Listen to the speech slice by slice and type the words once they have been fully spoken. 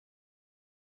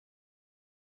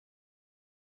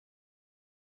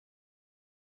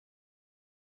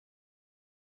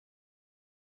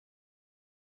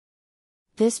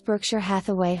This Berkshire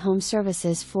Hathaway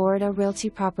HomeServices Florida Realty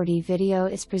property video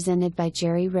is presented by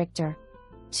Jerry Richter.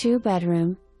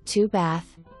 2-bedroom,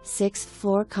 2-bath, 6th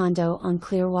floor condo on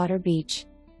Clearwater Beach.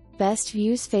 Best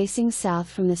views facing south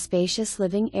from the spacious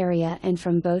living area and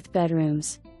from both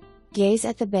bedrooms. Gaze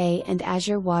at the Bay and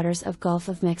Azure waters of Gulf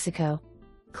of Mexico.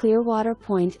 Clearwater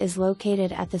Point is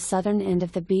located at the southern end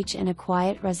of the beach in a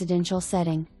quiet residential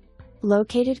setting.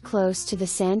 Located close to the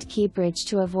Sand Key Bridge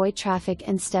to avoid traffic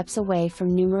and steps away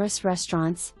from numerous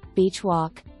restaurants, beach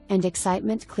walk, and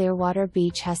excitement Clearwater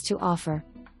Beach has to offer.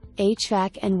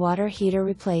 HVAC and water heater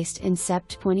replaced in Sept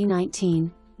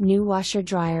 2019, new washer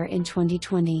dryer in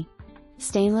 2020.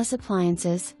 Stainless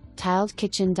appliances, tiled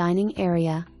kitchen dining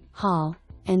area, hall,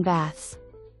 and baths.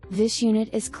 This unit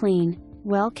is clean,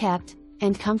 well kept,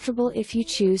 and comfortable if you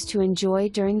choose to enjoy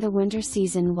during the winter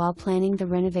season while planning the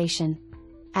renovation.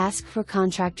 Ask for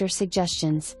contractor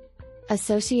suggestions.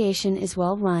 Association is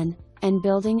well run, and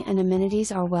building and amenities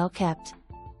are well kept.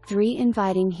 3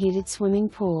 inviting heated swimming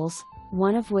pools,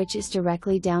 one of which is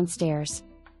directly downstairs.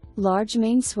 Large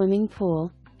main swimming pool,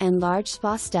 and large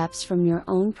spa steps from your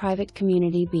own private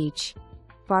community beach.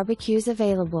 Barbecues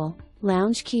available,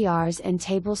 lounge chiars and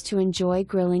tables to enjoy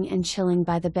grilling and chilling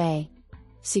by the bay.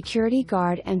 Security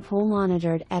guard and pool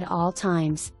monitored at all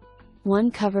times.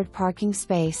 1 covered parking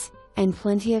space, and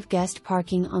plenty of guest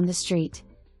parking on the street.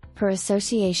 Per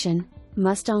association,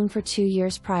 must own for 2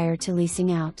 years prior to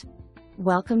leasing out.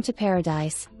 Welcome to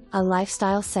paradise, a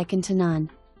lifestyle second to none.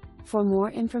 For more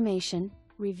information,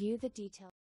 review the details.